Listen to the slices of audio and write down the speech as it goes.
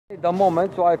The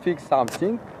moment so I fix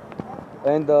something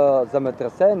and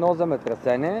zemetrese, no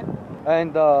zemetrесение,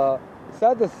 and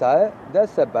SDC,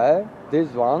 DSB, this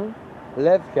one,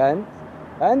 left hand,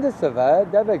 and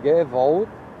НДСВ, ДВГ, vote,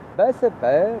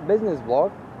 БСП, Business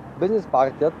Bloc, Бизнес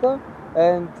партията,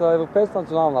 and Европейска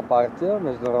национална партия,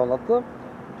 международната,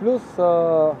 plus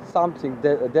something,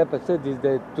 ДПС, this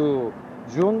day to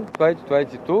June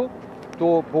 2022,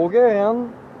 to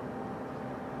Bulgarian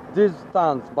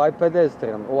distance by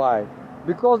pedestrian. Why?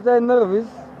 Because they're nervous,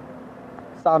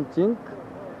 something.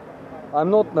 I'm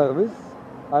not nervous.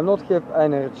 I not have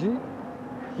energy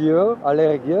here,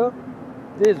 allergia.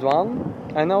 This one,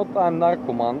 I know I'm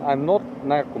narcoman. I'm not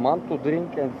narcoman to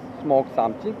drink and smoke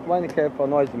something when I have a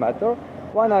noisy matter.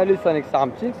 When I listening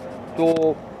something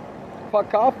to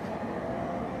fuck off,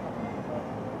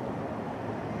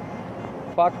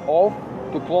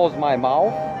 to close my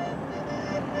mouth.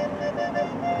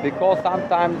 Because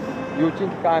sometimes you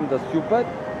think I'm the stupid,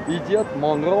 idiot,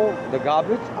 mongrel, the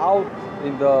garbage out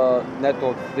in the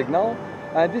network signal,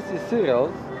 and this is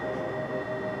serious.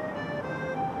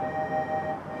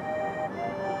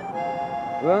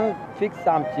 When you fix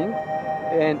something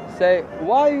and say,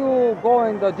 why you go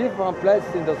in the different place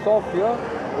in the Sofia,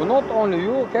 not only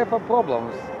you have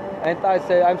problems. And I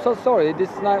say, I'm so sorry, this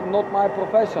is not my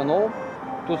professional.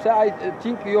 To say, I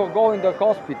think you're going to the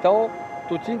hospital,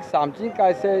 to think something,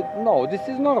 I said, no, this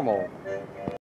is normal.